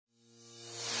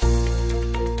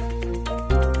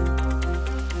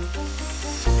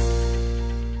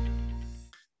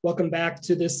Welcome back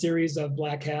to this series of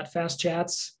Black Hat Fast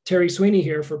Chats. Terry Sweeney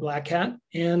here for Black Hat,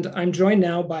 and I'm joined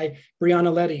now by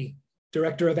Brianna Leddy,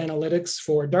 Director of Analytics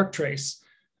for Darktrace.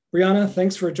 Brianna,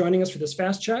 thanks for joining us for this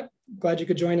Fast Chat. Glad you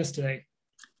could join us today.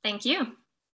 Thank you.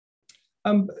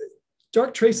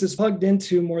 Darktrace is plugged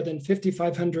into more than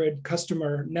 5,500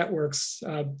 customer networks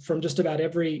from just about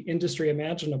every industry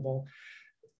imaginable.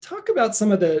 Talk about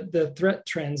some of the threat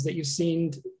trends that you've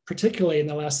seen, particularly in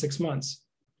the last 6 months.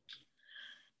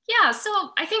 Yeah,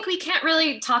 so I think we can't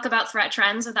really talk about threat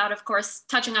trends without, of course,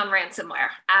 touching on ransomware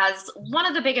as one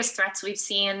of the biggest threats we've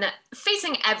seen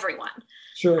facing everyone.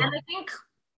 Sure. And I think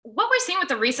what we're seeing with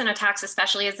the recent attacks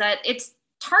especially is that it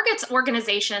targets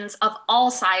organizations of all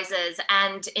sizes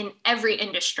and in every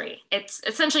industry. It's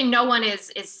essentially no one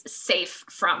is safe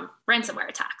from ransomware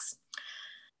attacks.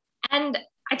 And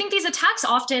I think these attacks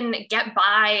often get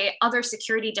by other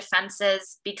security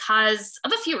defenses because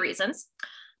of a few reasons.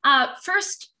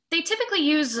 First, they typically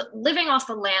use living off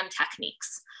the land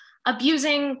techniques,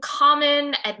 abusing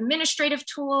common administrative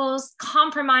tools,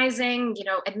 compromising,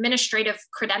 administrative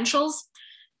credentials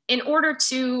in order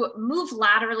to move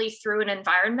laterally through an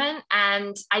environment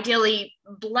and ideally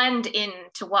blend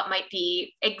into what might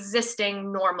be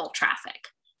existing normal traffic.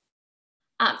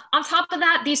 On top of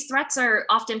that, these threats are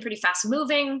often pretty fast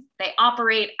moving. They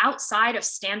operate outside of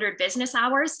standard business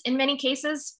hours in many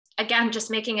cases, again,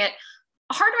 just making it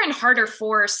harder and harder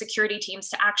for security teams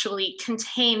to actually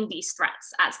contain these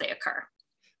threats as they occur.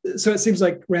 So it seems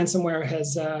like ransomware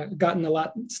has gotten a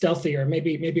lot stealthier.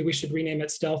 Maybe we should rename it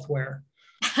stealthware.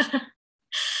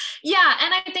 Yeah,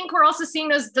 and I think we're also seeing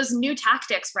those new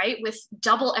tactics, right, with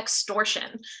double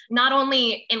extortion, not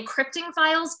only encrypting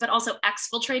files, but also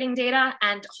exfiltrating data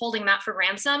and holding that for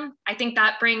ransom. I think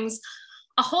that brings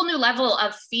a whole new level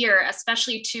of fear,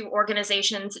 especially to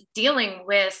organizations dealing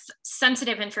with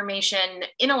sensitive information,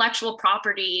 intellectual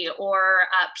property, or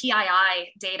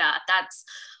PII data. That's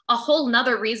a whole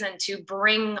nother reason to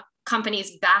bring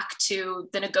companies back to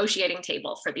the negotiating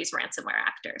table for these ransomware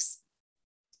actors.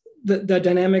 The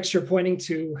dynamics you're pointing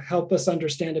to help us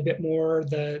understand a bit more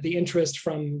the interest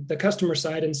from the customer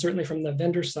side and certainly from the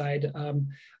vendor side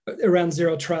around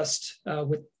zero trust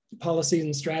with policies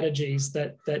and strategies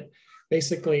that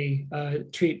basically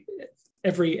treat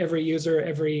every user,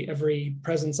 every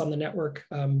presence on the network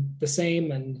the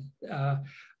same, and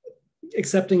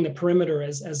accepting the perimeter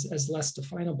as less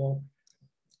definable.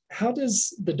 How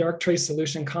does the Darktrace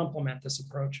solution complement this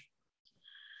approach?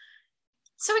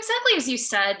 So exactly as you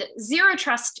said, zero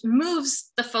trust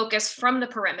moves the focus from the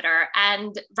perimeter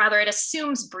and rather it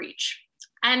assumes breach.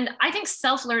 And I think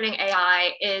self-learning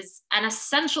AI is an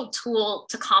essential tool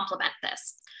to complement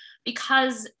this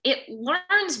because it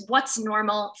learns what's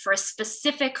normal for a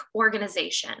specific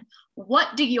organization.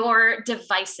 What do your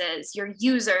devices, your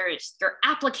users, your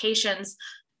applications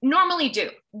normally do?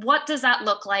 What does that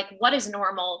look like? What is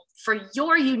normal for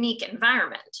your unique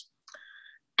environment?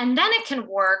 And then it can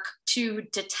work to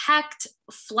detect,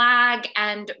 flag,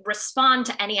 and respond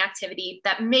to any activity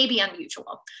that may be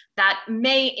unusual, that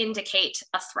may indicate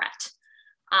a threat.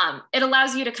 It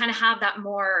allows you to kind of have that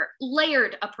more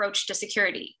layered approach to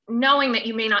security, knowing that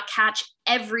you may not catch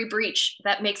every breach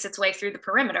that makes its way through the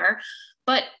perimeter,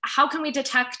 but how can we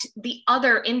detect the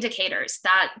other indicators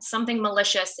that something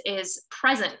malicious is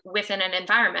present within an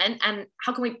environment, and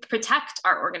how can we protect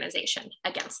our organization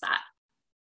against that?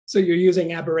 So you're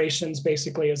using aberrations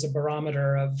basically as a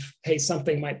barometer of, hey,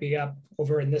 something might be up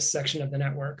over in this section of the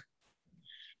network.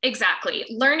 Exactly.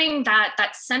 Learning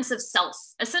that sense of self,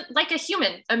 like a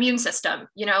human immune system.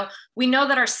 We know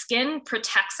that our skin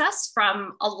protects us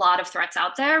from a lot of threats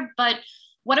out there, but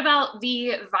what about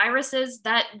the viruses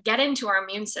that get into our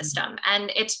immune system?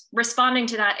 And it's responding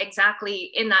to that exactly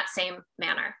in that same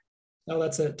manner. Oh,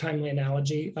 that's a timely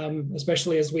analogy,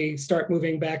 especially as we start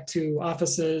moving back to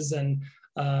offices and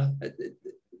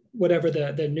whatever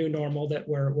the new normal that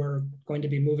we're going to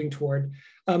be moving toward.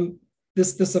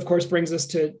 This of course brings us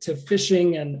to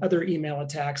phishing and other email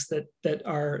attacks that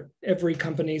are every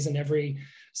company's and every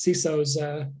CISO's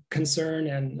concern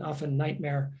and often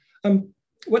nightmare.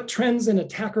 What trends and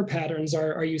attacker patterns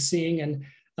are you seeing,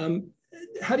 and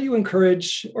how do you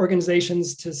encourage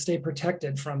organizations to stay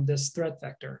protected from this threat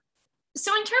vector?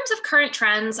 So in terms of current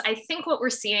trends, I think what we're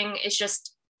seeing is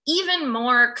just even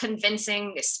more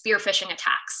convincing spear phishing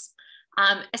attacks,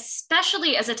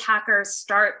 especially as attackers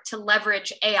start to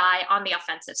leverage AI on the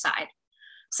offensive side.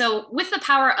 So with the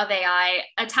power of AI,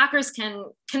 attackers can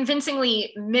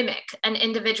convincingly mimic an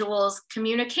individual's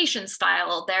communication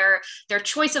style, their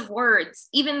choice of words,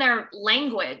 even their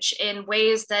language in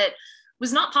ways that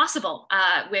was not possible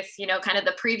with, kind of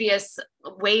the previous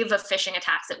wave of phishing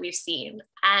attacks that we've seen.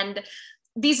 And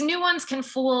these new ones can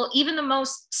fool even the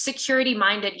most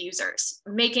security-minded users,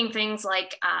 making things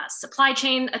like supply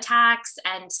chain attacks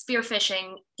and spear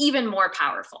phishing even more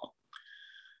powerful.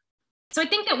 So I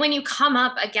think that when you come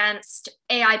up against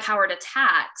AI-powered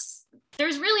attacks,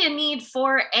 there's really a need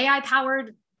for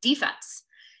AI-powered defense.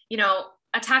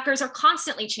 Attackers are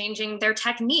constantly changing their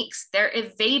techniques. They're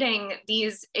evading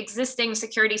these existing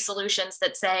security solutions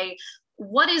that say,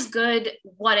 what is good,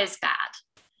 what is bad?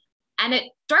 And at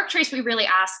Darktrace, we really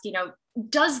ask,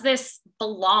 does this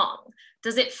belong?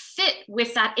 Does it fit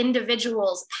with that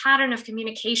individual's pattern of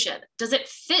communication? Does it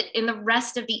fit in the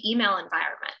rest of the email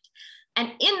environment? And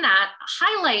in that,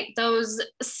 highlight those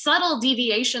subtle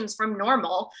deviations from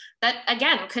normal that,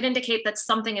 again, could indicate that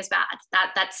something is bad,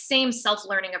 that same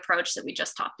self-learning approach that we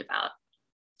just talked about.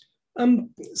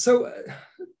 So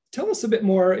tell us a bit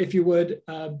more, if you would,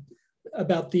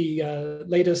 about the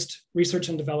latest research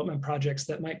and development projects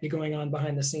that might be going on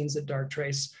behind the scenes at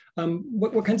Darktrace.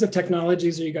 What kinds of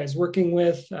technologies are you guys working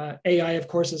with? AI, of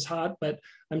course, is hot, but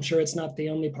I'm sure it's not the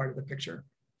only part of the picture.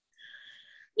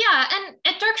 Yeah, and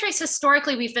at Darktrace,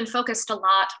 historically, we've been focused a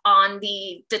lot on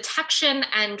the detection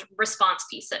and response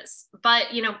pieces. But,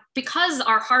 because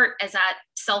our heart is at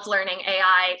self-learning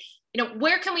AI,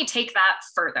 where can we take that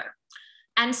further?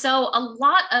 And so a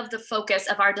lot of the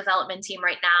focus of our development team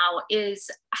right now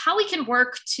is how we can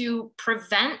work to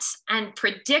prevent and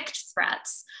predict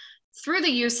threats through the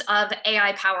use of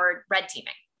AI-powered red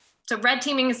teaming. So red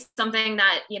teaming is something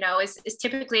that, is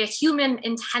typically a human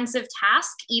intensive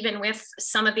task, even with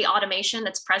some of the automation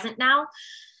that's present now.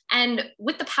 And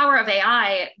with the power of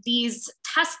AI, these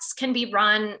tests can be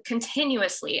run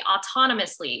continuously,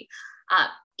 autonomously,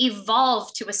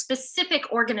 evolve to a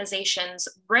specific organization's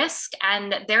risk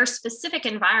and their specific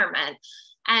environment,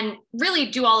 and really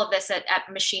do all of this at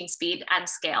machine speed and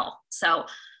scale. So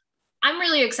I'm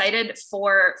really excited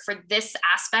for this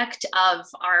aspect of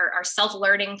our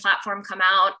self-learning platform come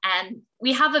out. And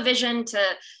we have a vision to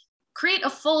create a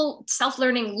full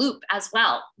self-learning loop as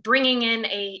well, bringing in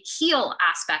a heal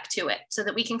aspect to it so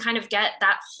that we can kind of get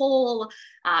that whole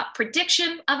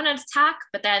prediction of an attack,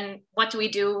 but then what do we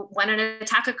do when an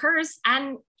attack occurs,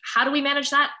 and how do we manage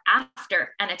that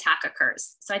after an attack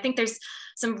occurs? So I think there's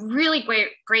some really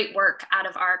great work out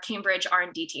of our Cambridge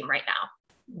R&D team right now.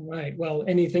 Right. Well,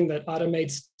 anything that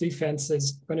automates defense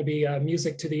is going to be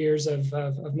music to the ears of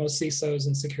most CISOs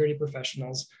and security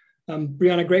professionals.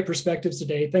 Brianna, great perspectives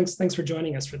today. Thanks for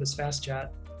joining us for this Fast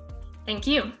Chat. Thank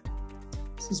you.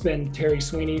 This has been Terry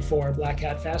Sweeney for Black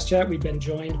Hat Fast Chat. We've been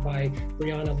joined by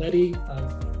Brianna Leddy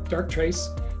of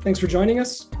Darktrace. Thanks for joining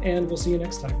us, and we'll see you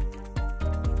next time.